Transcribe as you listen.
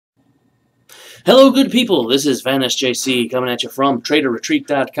Hello, good people. This is Van SJC coming at you from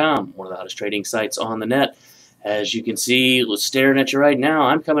TraderRetreat.com, one of the hottest trading sites on the net. As you can see, staring at you right now,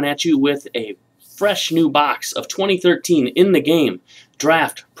 I'm coming at you with a fresh new box of 2013 in the game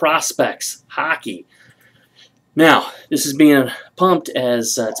Draft Prospects Hockey. Now, this is being pumped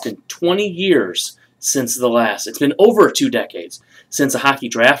as it's been 20 years since the last. It's been over 2 decades since a hockey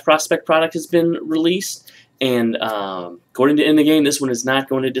draft prospect product has been released. And according to In the Game, this one is not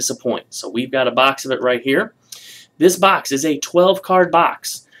going to disappoint. So we've got a box of it right here. This box is a 12-card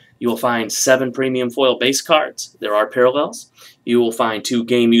box. You will find 7 premium foil base cards. There are parallels. You will find 2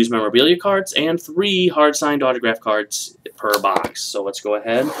 game-used memorabilia cards and 3 hard-signed autograph cards per box. So let's go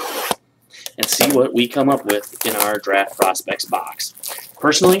ahead and see what we come up with in our Draft Prospects box.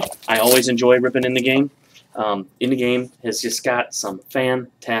 Personally, I always enjoy ripping In the Game. In the Game has just got some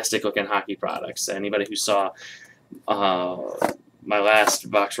fantastic looking hockey products. Anybody who saw my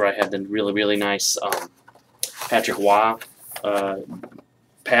last box where I had the really nice Patrick Waugh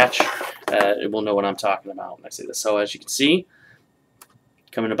patch will know what I'm talking about when I say this. So as you can see,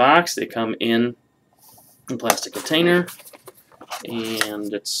 come in a box. They come in a plastic container,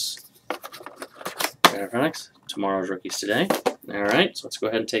 and it's tomorrow's rookies today. All right, so let's go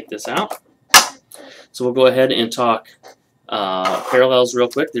ahead and take this out. So we'll go ahead and talk parallels real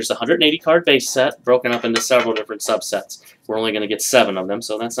quick. There's a 180-card base set broken up into several different subsets. We're only going to get 7 of them,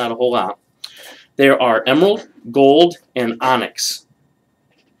 so that's not a whole lot. There are Emerald, Gold, and Onyx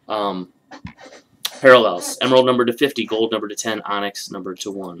parallels. Emerald numbered to 50, Gold numbered to 10, Onyx numbered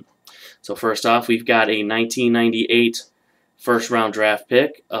to 1. So first off, we've got a 1998 first-round draft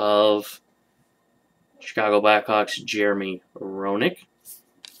pick of Chicago Blackhawks Jeremy Roenick.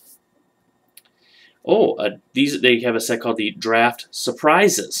 They have a set called the Draft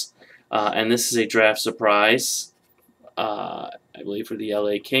Surprises, and this is a draft surprise, I believe, for the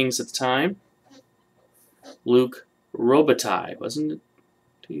LA Kings at the time. Luc Robitaille, wasn't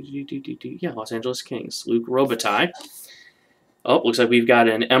it? Yeah, Los Angeles Kings. Luc Robitaille. Oh, looks like we've got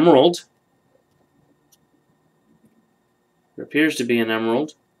an Emerald. There appears to be an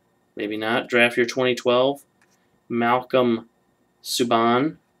Emerald. Maybe not. Draft year 2012. Malcolm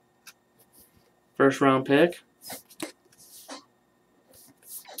Subban. First round pick.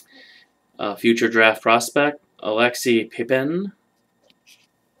 Future draft prospect, Alexei Pipin.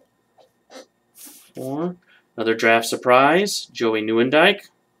 4. Another draft surprise, Joey Nieuwendyk.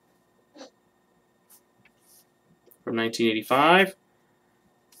 From 1985.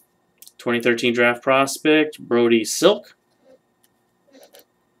 2013 draft prospect, Brody Silk.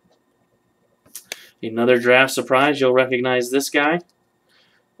 Another draft surprise, you'll recognize this guy.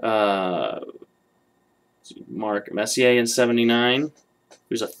 Mark Messier in 79,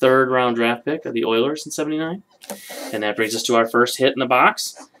 who's a 3rd round draft pick of the Oilers in 79. And that brings us to our first hit in the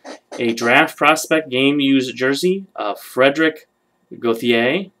box. A draft prospect game used jersey of Frederick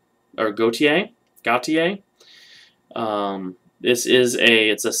Gauthier. This is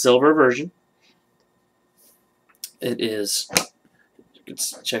it's a silver version. It is,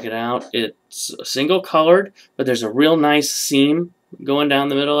 let's check it out. It's single colored, but there's a real nice seam going down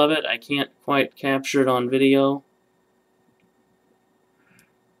the middle of it. I can't quite capture it on video,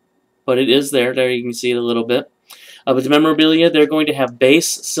 but it is there. There you can see it a little bit. But the memorabilia, they're going to have base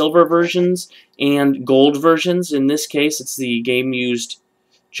silver versions and gold versions. In this case, it's the game-used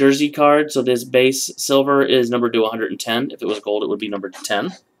jersey card, so this base silver is numbered to 110. If it was gold, it would be numbered to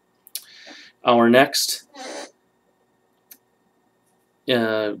 10. Our next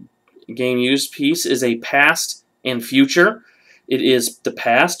game-used piece is a past and future. It is the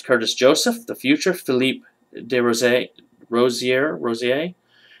past, Curtis Joseph. The future, Philippe Desrosiers. Rosier.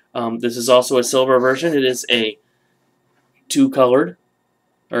 This is also a silver version. It is a 2-piece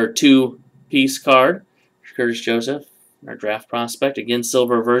card. Curtis Joseph, our draft prospect. Again,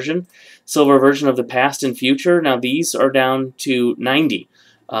 silver version. Silver version of the past and future. Now these are down to 90,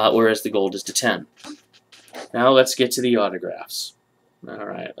 whereas the gold is to 10. Now let's get to the autographs. All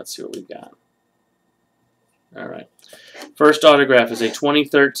right, let's see what we've got. All right. First autograph is a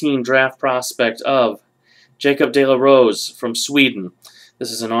 2013 draft prospect of Jacob De La Rose from Sweden. This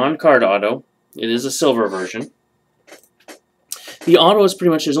is an on-card auto. It is a silver version. The auto is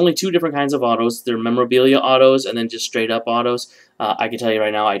pretty much, there's only 2 different kinds of autos. They're memorabilia autos and then just straight-up autos. I can tell you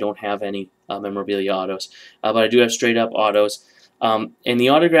right now I don't have any memorabilia autos, but I do have straight-up autos. And the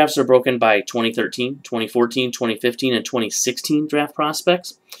autographs are broken by 2013, 2014, 2015, and 2016 draft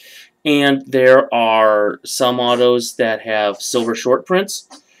prospects. And there are some autos that have silver short prints.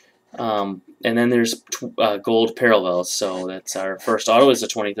 And then there's gold parallels. So that's our first auto is a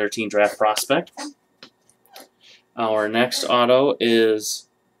 2013 draft prospect. Our next auto is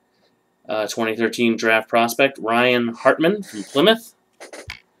 2013 draft prospect Ryan Hartman from Plymouth.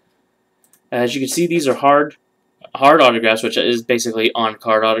 As you can see, these are hard autographs, which is basically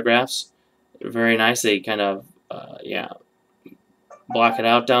on-card autographs. They're very nice. They kind of, block it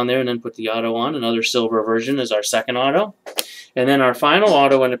out down there and then put the auto on. Another silver version is our second auto. And then our final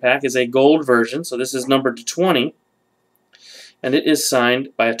auto in the pack is a gold version. So this is numbered to 20. And it is signed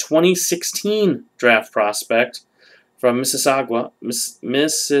by a 2016 draft prospect from Mississauga.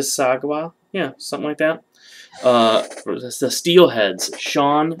 Mississauga? Yeah, something like that. The Steelheads,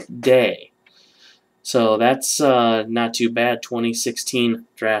 Sean Day. So that's not too bad. 2016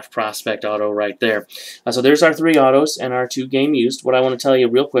 draft prospect auto right there. So there's our 3 autos and our 2 game used. What I want to tell you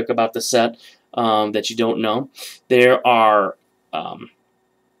real quick about the set that you don't know. There are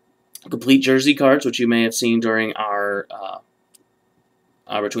complete jersey cards, which you may have seen during our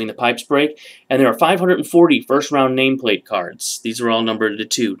Between the Pipes break. And there are 540 first-round nameplate cards. These are all numbered to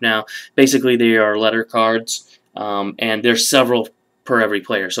 2. Now, basically, they are letter cards, and there's several per every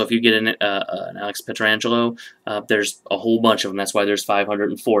player. So if you get an Alex Pietrangelo, there's a whole bunch of them. That's why there's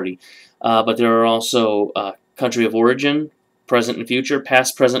 540. But there are also country of origin, present and future,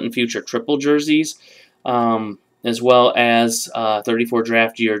 past, present, and future triple jerseys, as well as 34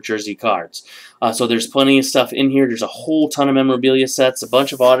 draft year jersey cards. So there's plenty of stuff in here. There's a whole ton of memorabilia sets, a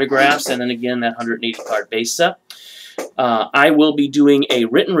bunch of autographs, and then again that 180 card base set. I will be doing a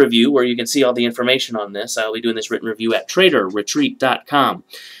written review where you can see all the information on this. I will be doing this written review at TraderRetreat.com.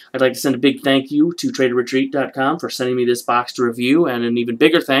 I'd like to send a big thank you to TraderRetreat.com for sending me this box to review, and an even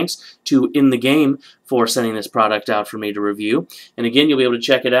bigger thanks to In The Game for sending this product out for me to review. And again, you'll be able to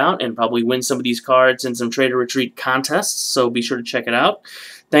check it out and probably win some of these cards in some Trader Retreat contests, so be sure to check it out.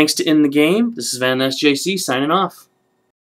 Thanks to In The Game. This is Van Ness JC signing off.